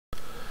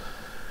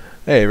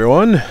Hey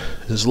everyone,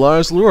 this is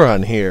Lars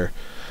Luron here.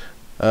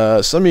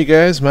 Some of you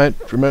guys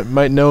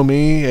might know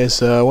me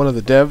as one of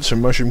the devs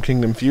from Mushroom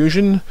Kingdom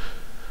Fusion.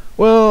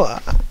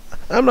 Well,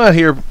 I'm not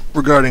here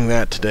regarding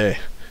that today.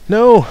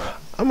 No,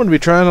 I'm going to be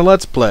trying a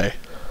Let's Play.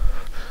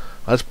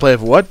 Let's Play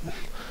of what?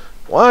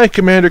 Why,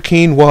 Commander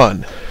Keen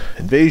 1,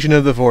 Invasion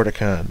of the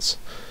Vorticons.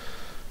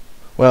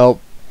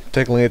 Well,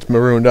 technically it's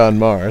Marooned on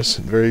Mars.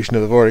 Invasion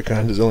of the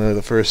Vorticons is only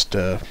the first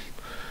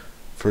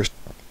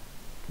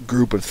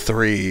group of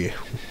 3,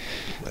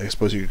 I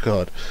suppose you could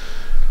call it.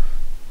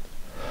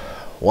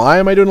 Why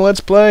am I doing a Let's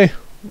Play?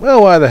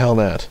 Well, why the hell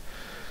not?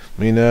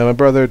 I mean, my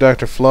brother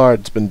Dr.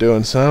 Flard's been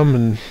doing some,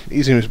 and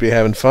he seems to be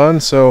having fun,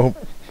 so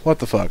what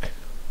the fuck.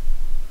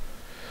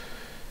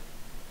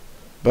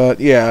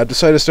 But yeah, I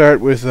decided to start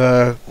with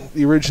the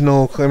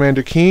original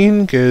Commander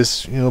Keen,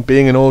 because, you know,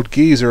 being an old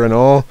geezer and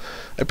all,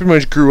 I pretty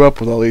much grew up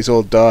with all these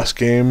old DOS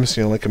games,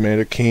 you know, like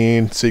Commander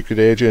Keen, Secret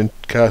Agent,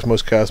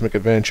 Cosmos Cosmic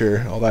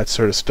Adventure, all that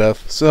sort of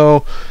stuff,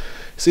 so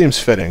seems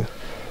fitting.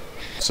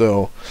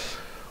 So,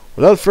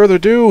 without further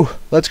ado,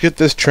 let's get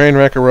this train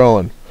wreck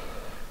a-rolling.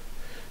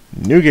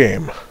 New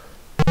game.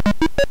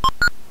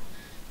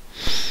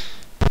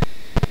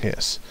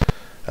 Yes.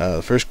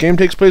 The first game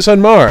takes place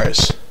on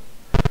Mars.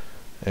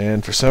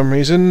 And for some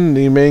reason,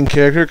 the main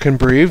character can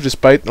breathe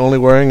despite only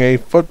wearing a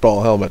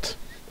football helmet.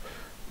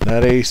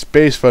 Not a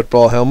space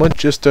football helmet,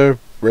 just a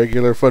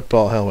regular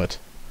football helmet.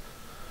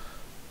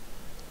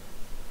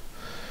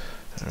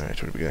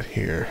 Alright, what do we got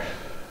here?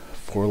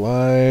 4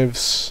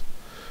 lives,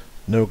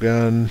 no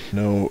gun,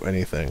 no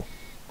anything.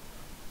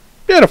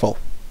 Beautiful!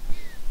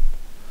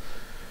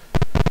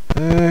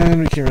 And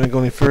we can't really go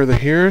any further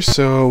here,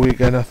 so we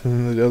got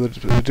nothing other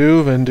to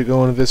do than to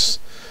go into this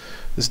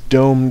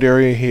domed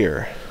area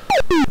here.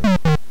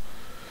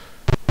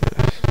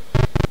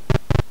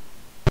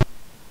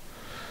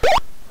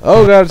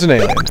 Oh god, it's an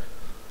alien.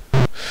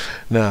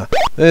 Nah,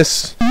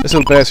 this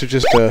little bastard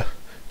just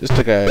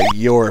like a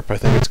Yorp, I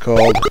think it's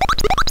called.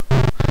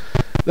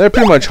 They're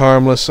pretty much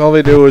harmless. All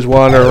they do is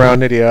wander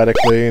around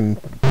idiotically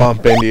and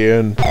bump into you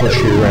and push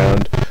you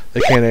around.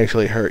 They can't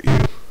actually hurt you.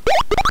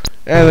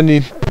 And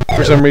then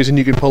for some reason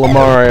you can pull a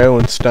Mario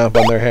and stomp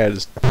on their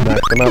heads,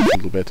 knock them out a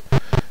little bit.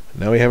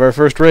 Now we have our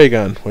first ray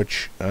gun,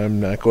 which I'm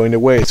not going to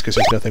waste because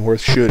there's nothing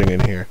worth shooting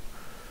in here.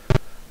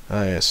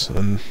 Ah yes,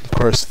 and of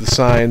course the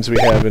signs we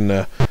have in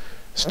the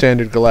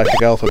standard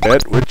galactic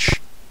alphabet, which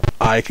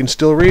I can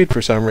still read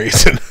for some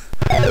reason.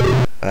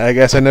 I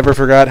guess I never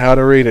forgot how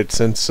to read it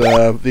since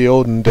the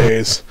olden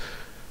days.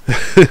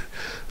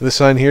 The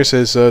sign here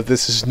says,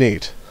 "This is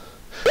neat."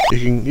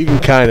 You can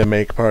kind of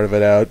make part of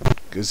it out,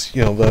 because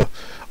you know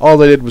all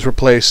they did was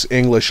replace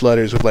English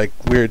letters with like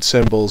weird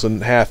symbols,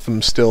 and half of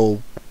them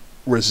still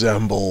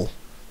resemble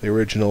the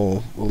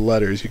original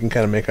letters. You can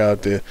kind of make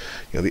out the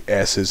the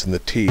S's and the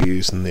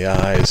T's and the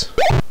I's.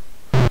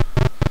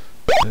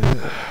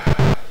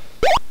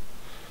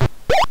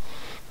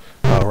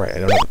 All right, I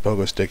don't have the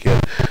pogo stick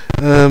yet.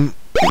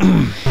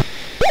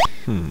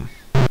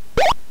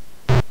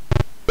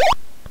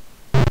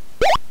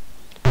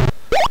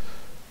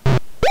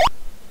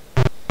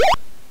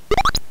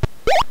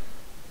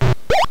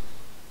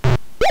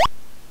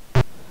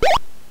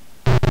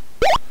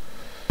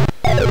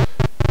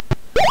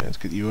 Let's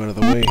get you out of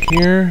the way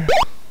here.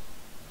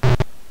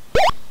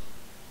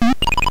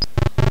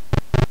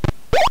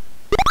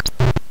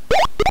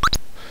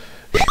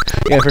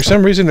 Yeah, for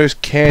some reason there's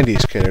candy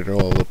scattered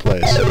all over the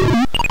place.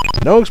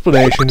 No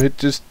explanation,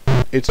 it's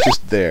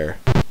just there.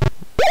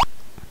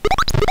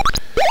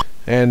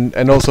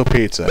 And also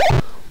pizza.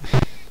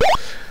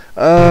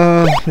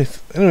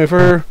 Anyway,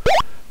 for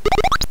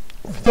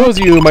those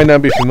of you who might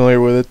not be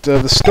familiar with it,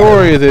 the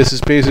story of this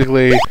is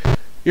basically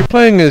you're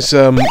playing as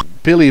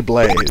Billy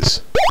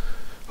Blaze,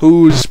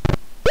 who's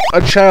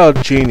a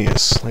child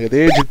genius. Like at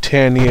the age of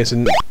 10, he has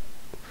an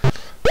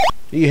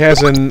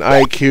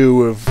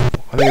IQ of,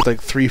 I think it's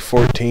like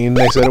 314,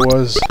 they said it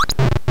was.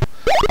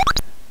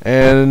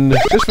 And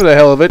just for the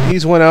hell of it,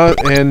 he's went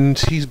out and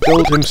he's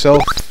built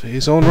himself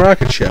his own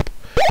rocket ship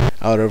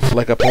out of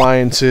like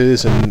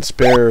appliances and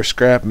spare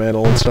scrap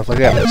metal and stuff like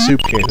that, like soup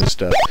cans and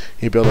stuff.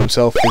 He built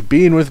himself the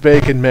Bean with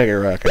Bacon mega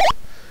rocket.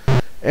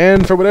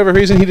 And for whatever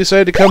reason, he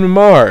decided to come to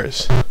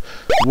Mars,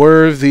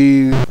 where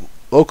the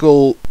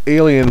local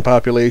alien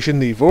population,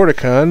 the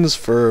Vorticons,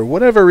 for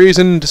whatever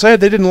reason,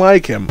 decided they didn't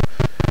like him.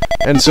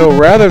 And so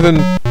rather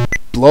than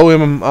blow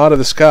him out of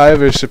the sky with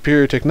their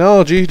superior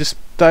technology, he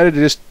decided to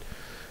just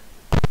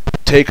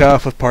take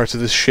off with parts of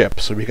this ship,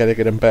 so we gotta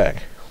get him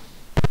back.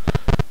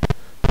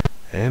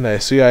 And I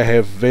see I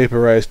have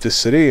vaporized this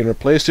city and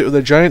replaced it with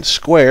a giant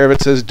square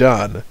that says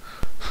done.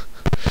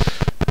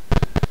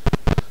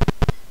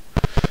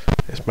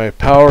 Yes, my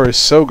power is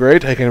so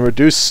great I can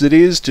reduce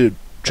cities to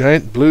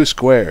giant blue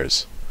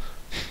squares.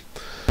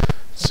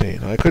 Let's see,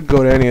 now I could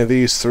go to any of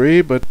these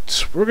 3,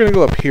 but we're gonna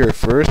go up here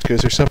first because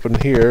there's something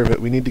here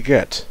that we need to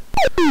get.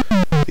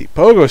 The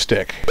pogo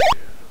stick.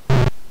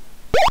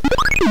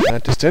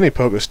 Not just any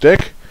pogo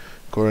stick.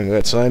 According to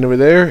that sign over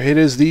there, it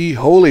is the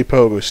holy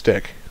pogo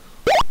stick.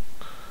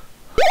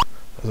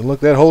 Doesn't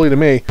look that holy to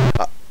me.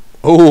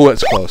 Oh,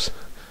 that's close.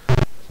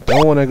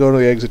 Don't want to go to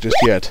the exit just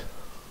yet.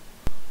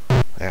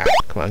 Ah,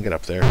 come on, get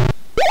up there.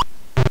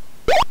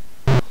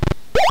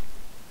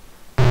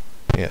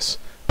 Yes.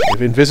 We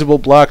have invisible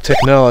block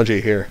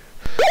technology here.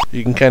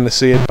 You can kind of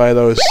see it by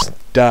those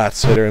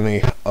dots that are in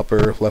the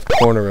upper left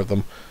corner of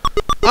them.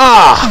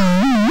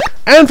 Ah!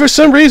 And for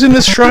some reason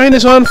this shrine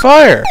is on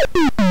fire!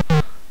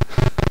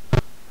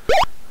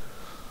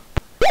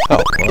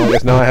 Oh, well, I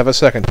guess now I have a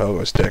second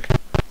pogo stick.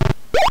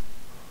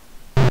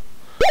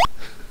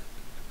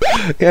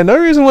 Yeah, no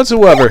reason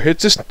whatsoever.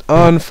 It's just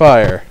on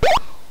fire.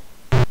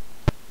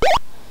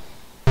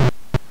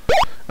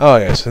 Oh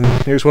yes, and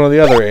here's one of the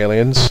other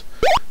aliens.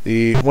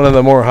 One of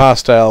the more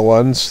hostile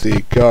ones,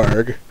 the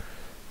Garg.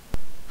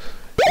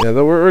 Yeah,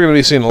 we're going to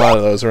be seeing a lot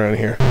of those around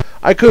here.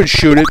 I could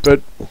shoot it,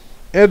 but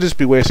it'd just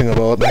be wasting a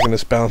bullet and I can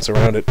just bounce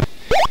around it.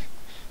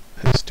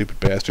 That stupid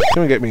bastard.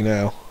 Come and get me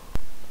now.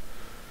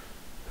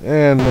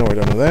 And now we're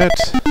done with that.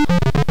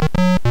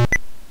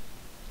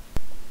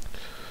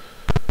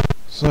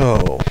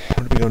 So,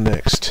 where do we go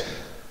next?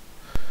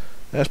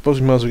 I suppose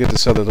we might as well get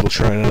this other little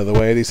shrine out of the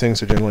way. These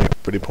things are generally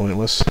pretty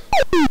pointless.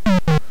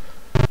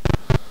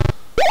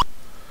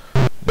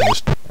 They're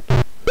just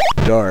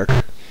dark.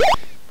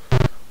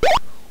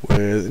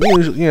 With,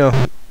 you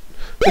know,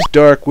 just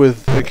dark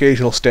with an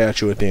occasional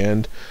statue at the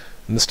end.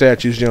 And the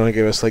statues generally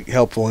give us, like,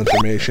 helpful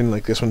information.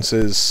 Like this one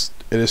says,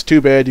 "It is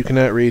too bad you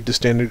cannot read the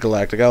standard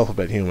galactic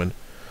alphabet, human."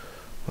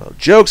 Well,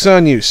 joke's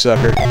on you,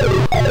 sucker.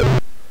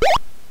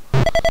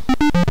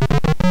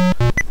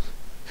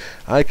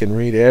 I can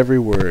read every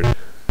word.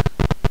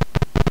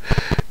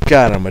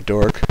 God, I'm a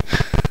dork.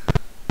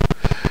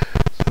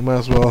 So I might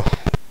as well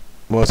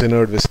once in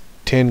order this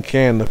tin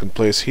can looking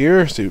place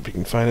here, see what we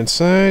can find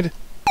inside.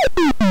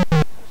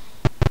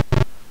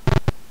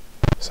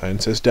 Sign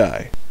says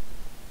die.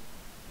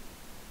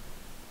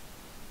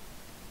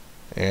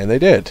 And they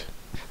did.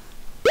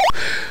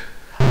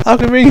 How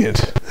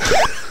convenient.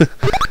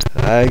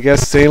 I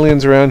guess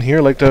aliens around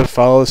here like to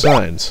follow the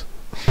signs.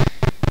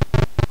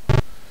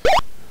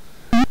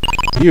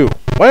 You,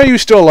 why are you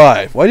still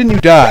alive? Why didn't you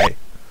die?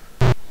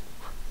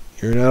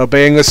 You're not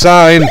obeying the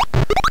sign.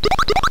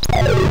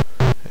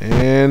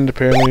 And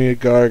apparently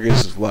Garg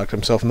has locked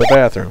himself in the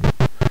bathroom.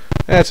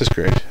 That's just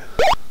great.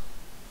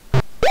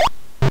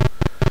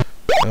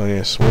 Oh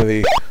yes, one of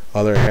the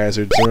other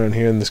hazards around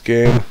here in this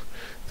game.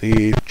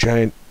 The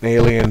giant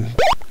alien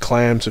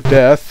clams of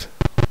death.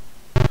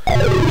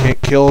 You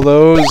can't kill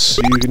those.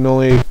 You can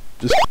only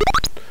just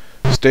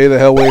stay the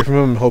hell away from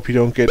them and hope you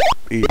don't get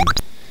eaten.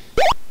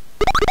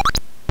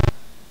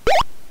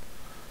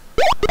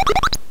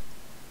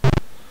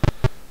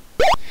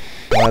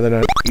 Why they're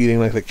not eating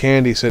like the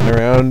candy sitting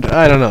around,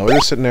 I don't know. We're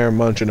just sitting there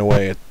munching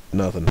away at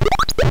nothing.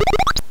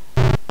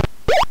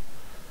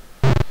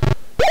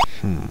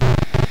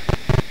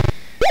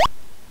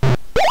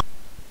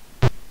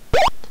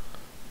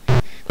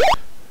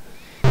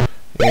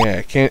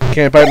 Yeah,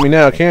 can't bite me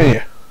now, can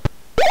you?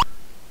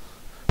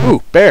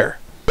 Ooh, bear!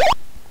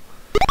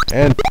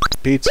 And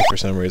pizza for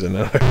some reason.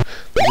 There's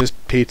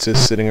just pizzas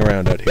sitting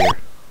around out here.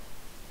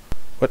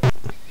 What?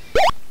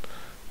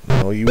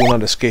 No, you will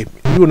not escape.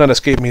 You will not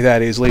escape me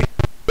that easily.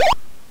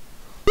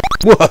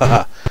 You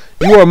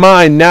are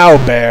mine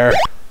now, bear.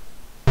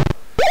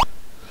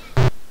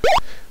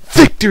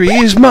 Victory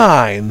is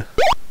mine.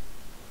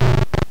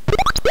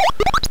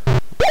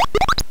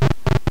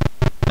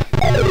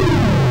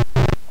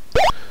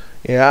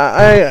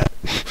 Yeah,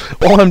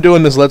 while I'm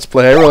doing this Let's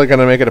Play, I really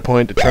gotta make it a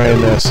point to try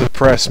and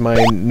suppress my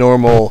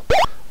normal,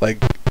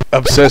 like,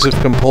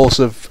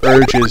 obsessive-compulsive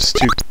urges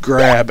to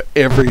grab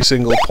every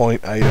single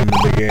point item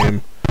in the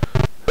game.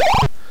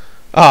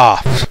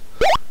 Ah!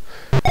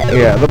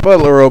 Yeah, the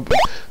butler robot.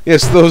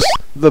 Yes, the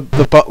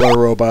butler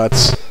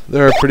robots.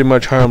 They're pretty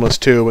much harmless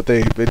too, but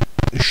they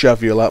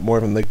shove you a lot more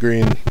than the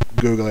green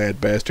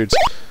googly-eyed bastards.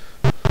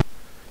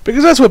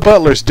 Because that's what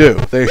butlers do.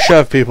 They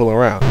shove people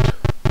around.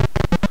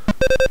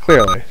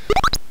 Clearly.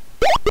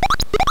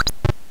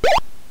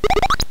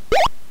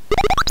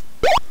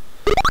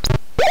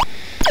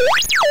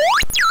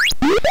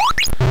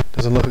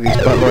 Doesn't look like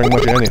he's butlering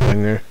much of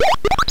anything there.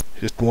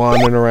 Just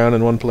wandering around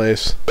in one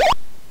place.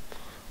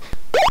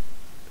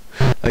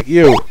 Like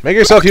you. Make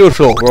yourself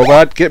useful,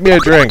 robot. Get me a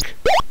drink.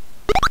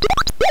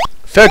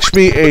 Fetch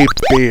me a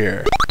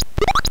beer.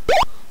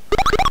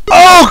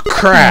 Oh,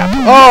 crap!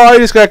 Oh, I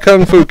just got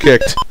kung fu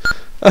kicked.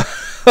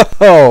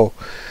 Oh.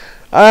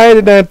 I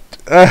did not...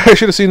 I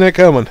should have seen that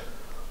coming.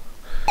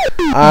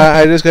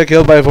 I just got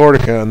killed by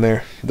Vorticon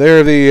there.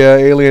 They're the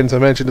aliens I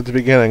mentioned at the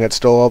beginning that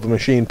stole all the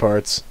machine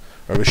parts.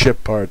 Or the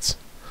ship parts.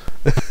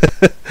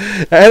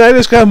 And I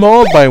just got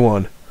mauled by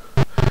one.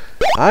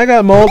 I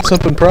got mauled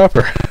something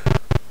proper.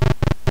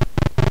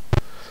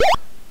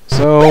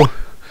 So,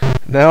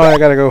 now I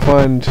gotta go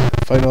find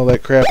all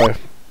that crap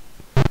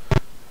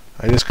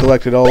I just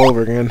collected all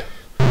over again.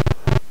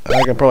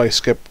 I can probably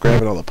skip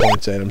grabbing all the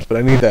points items, but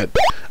I need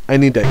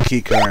that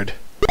key card.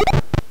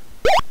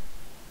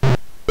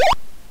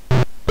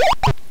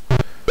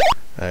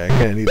 I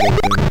kinda need that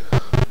thing.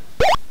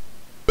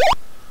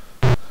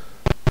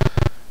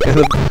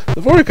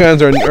 The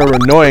Vorticons are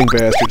annoying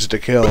bastards to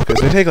kill,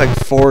 because they take like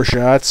 4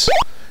 shots,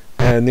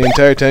 and the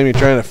entire time you're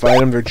trying to fight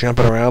them, they're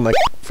jumping around like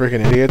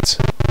freaking idiots.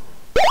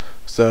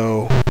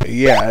 So,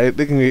 yeah, it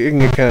can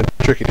get kind of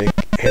tricky to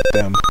hit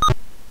them.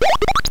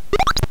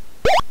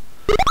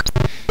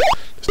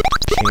 Just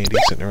candy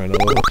sitting around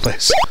all over the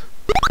place.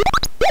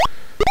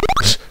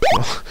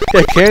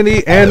 Yeah,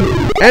 candy and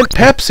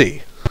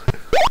Pepsi.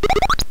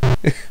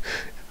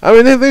 I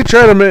mean, they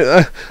try to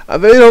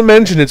they don't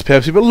mention it's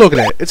Pepsi, but look at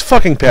it. It's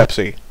fucking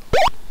Pepsi.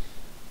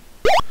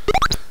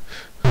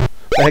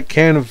 That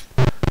can of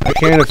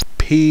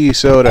pea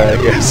soda,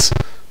 I guess.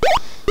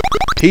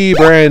 Pea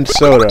brand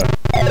soda.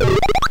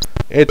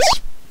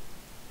 It's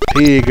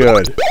pea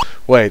good.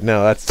 Wait,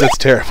 no, that's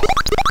terrible.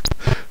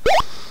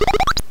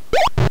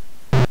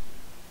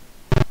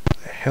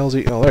 The hell's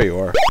he? Oh, there you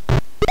are.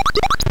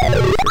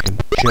 Freaking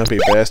jumpy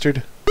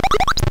bastard.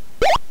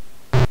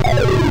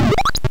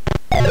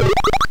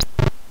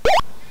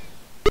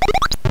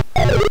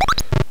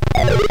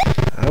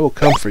 I will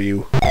come for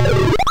you.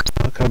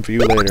 I'll come for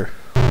you later.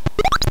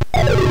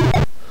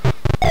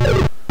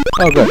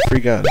 Oh good, free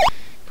gun.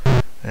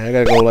 I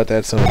gotta go let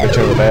that son of a bitch out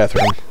of the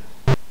bathroom.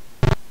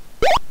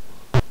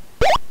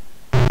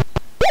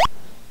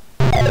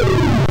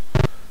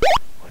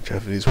 Watch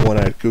out for these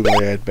one-eyed,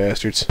 googly-eyed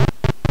bastards.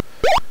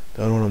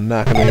 Don't want them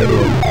knocking me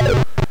into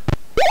an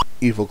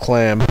evil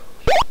clam.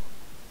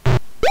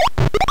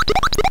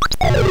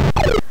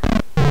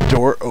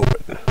 Door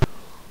open.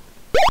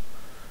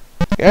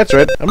 Yeah, that's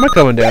right. I'm not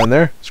coming down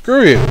there.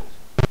 Screw you.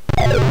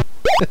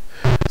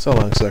 So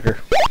long, sucker.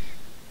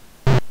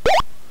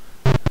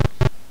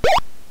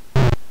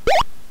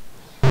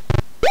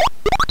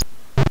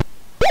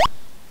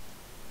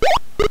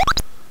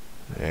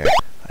 There.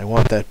 I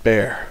want that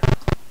bear.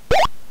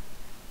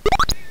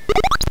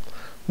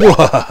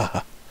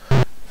 Whoa!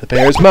 The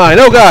bear's mine.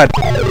 Oh God!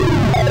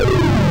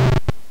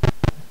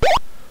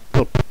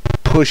 Little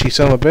pushy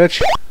son of a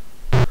bitch.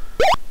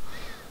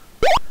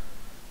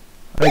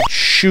 I'd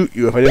shoot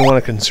you if I didn't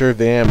want to conserve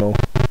the ammo.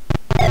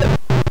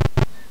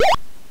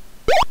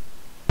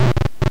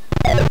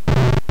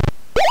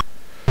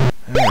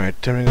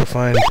 Alright, time to go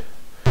find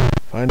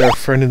our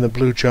friend in the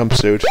blue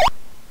jumpsuit.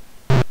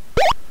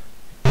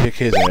 Kick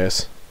his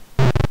ass.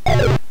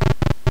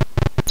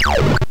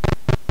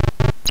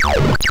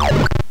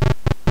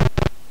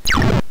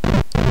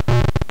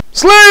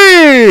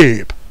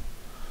 Sleep!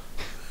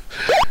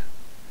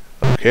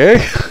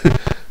 Okay.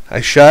 I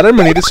shot him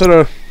and he just sort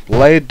of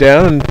laid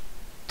down and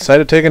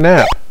decided to take a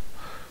nap.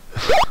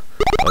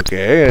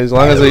 Okay, as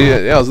long as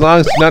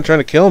he's not trying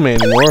to kill me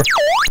anymore.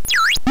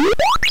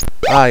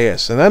 Ah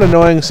yes, and that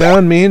annoying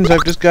sound means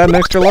I've just got an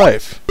extra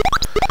life.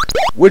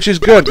 Which is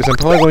good, because I'm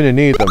probably going to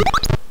need them.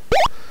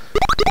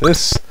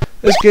 This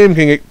game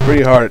can get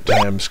pretty hard at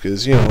times,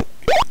 because, you know,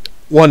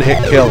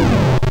 one-hit kill.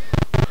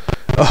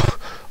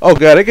 Oh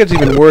god, it gets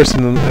even worse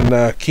in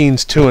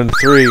Keens 2 and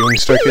 3 when you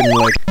start getting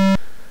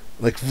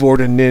like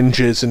Vorta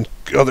ninjas and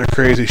other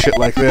crazy shit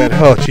like that.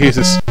 Oh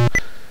Jesus.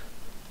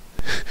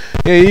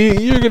 Yeah,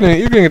 you're gonna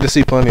get to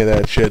see plenty of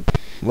that shit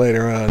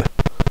later on.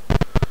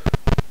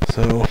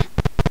 So,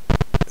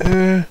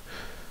 I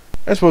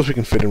suppose we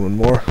can fit in one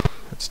more.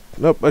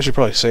 Nope, I should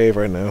probably save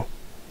right now.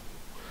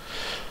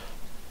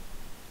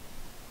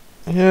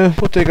 Yeah,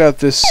 we'll take out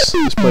this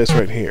place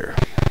right here.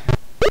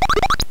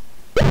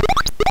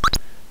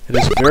 It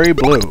is very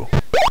blue.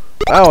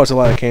 Wow, it's a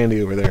lot of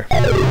candy over there.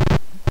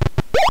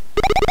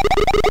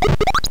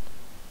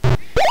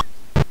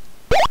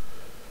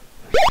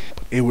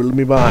 It will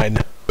be mine.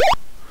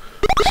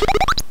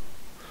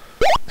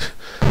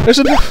 There's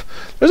enough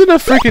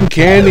freaking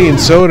candy and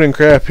soda and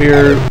crap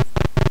here.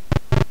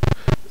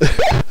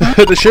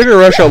 The sugar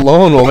rush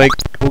alone will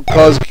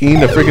cause Keen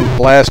to freaking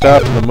blast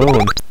off to the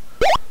moon.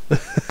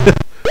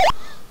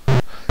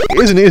 He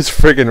isn't his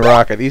friggin'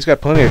 rocket. He's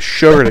got plenty of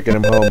sugar to get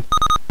him home.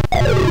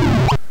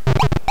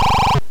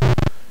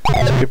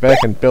 Let's get back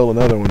and build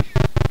another one.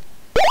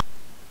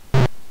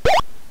 And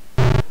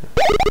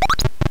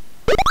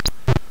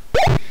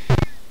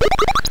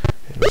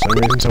for some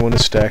reason someone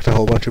has stacked a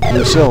whole bunch of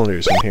blue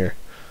cylinders in here.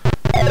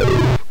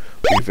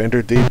 We've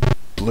entered the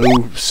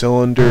blue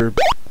cylinder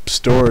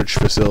storage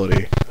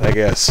facility, I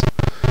guess.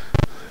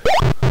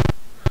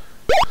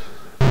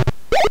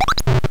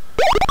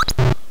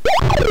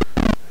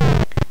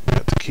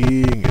 Got the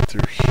key, and get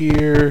through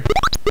here.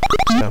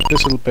 Stop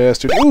this little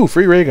bastard. Ooh,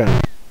 free ray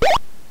gun.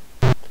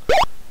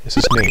 Is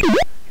this me?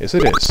 Yes,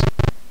 it is.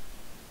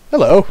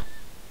 Hello.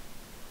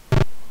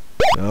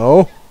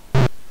 No.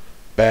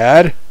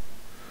 Bad.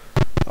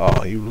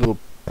 Oh, you little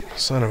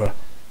son of a...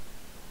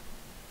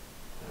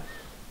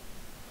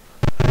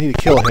 I need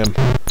to kill him.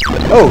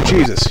 Oh,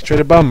 Jesus. He tried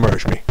to bomb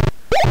merge me.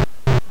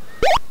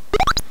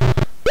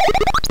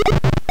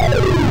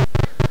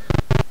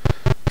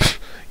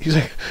 He's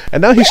like...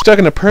 And now he's stuck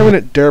in a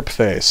permanent derp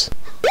face.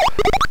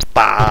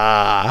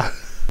 Bah!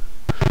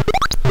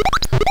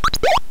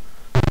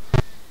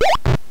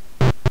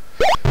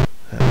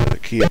 The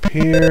key up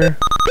here.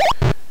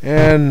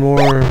 And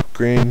more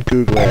green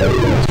googly-eyed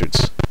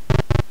bastards.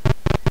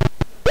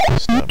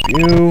 Stop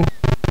you.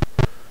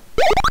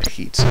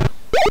 Pizza.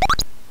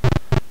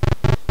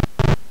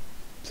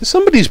 Is this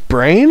somebody's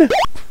brain?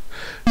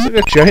 It's like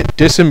a giant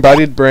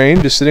disembodied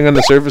brain just sitting on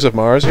the surface of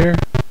Mars here.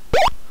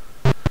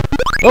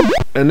 Oh,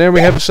 and there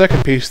we have the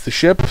second piece of the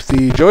ship,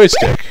 the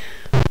joystick.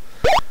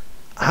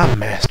 I'm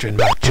mastering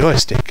my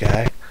joystick,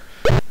 guy.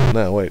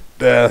 No, wait.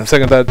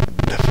 Second thought,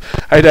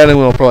 I doubt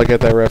anyone will probably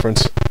get that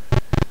reference.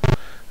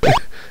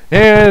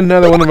 And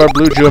another one of our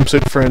blue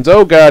jumpsuit friends.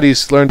 Oh god,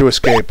 he's learned to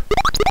escape.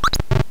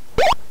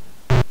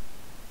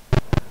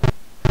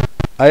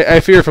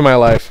 I fear for my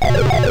life.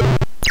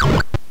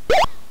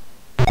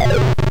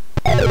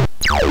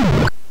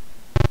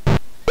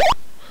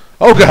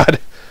 Oh god!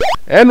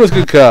 And with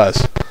good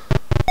cause.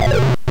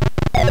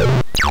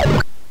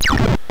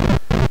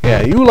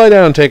 Yeah, you lie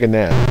down and take a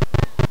nap.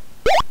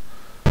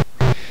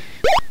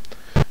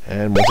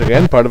 And once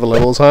again, part of a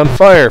level is on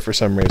fire for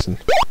some reason.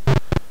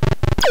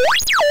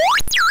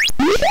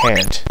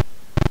 Can't.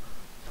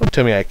 Don't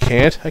tell me I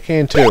can't. I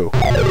can too.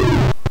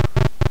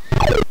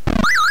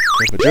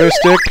 Take the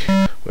joystick,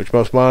 which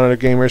most monitor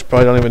gamers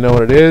probably don't even know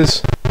what it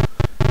is,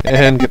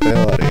 and get the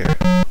hell out of here.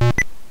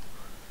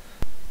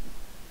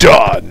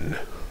 Done!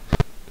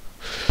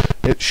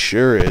 It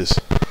sure is.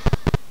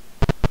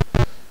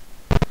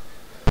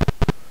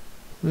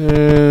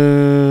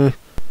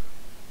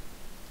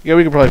 Yeah,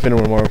 we could probably fit in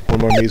one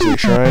more measly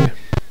shrine.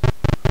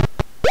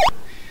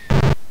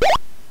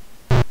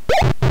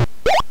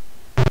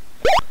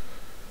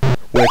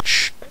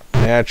 Which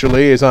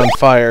naturally is on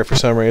fire for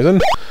some reason.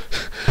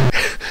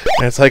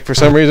 And it's like for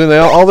some reason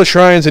all the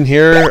shrines in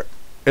here,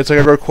 it's like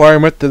a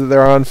requirement that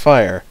they're on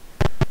fire.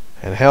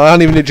 And hell, I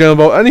don't even need to jump.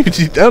 I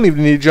don't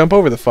even need to jump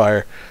over the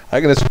fire.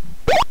 I can just,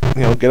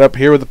 get up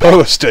here with the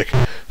pogo stick.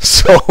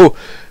 So,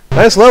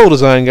 nice level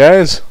design,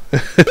 guys.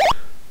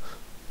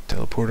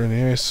 Teleporter in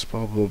the ice,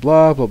 blah blah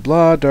blah blah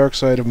blah. Dark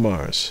side of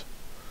Mars.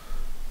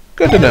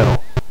 Good to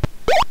know.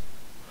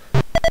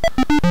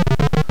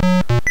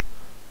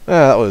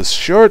 That was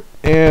short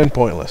and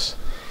pointless.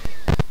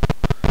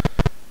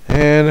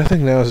 And I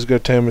think now is as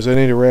good a time as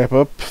any to wrap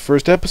up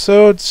first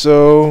episode.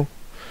 So,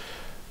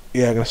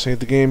 yeah, I'm gonna save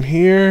the game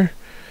here,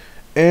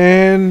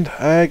 and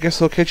I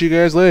guess I'll catch you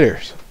guys later.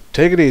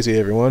 Take it easy,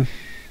 everyone.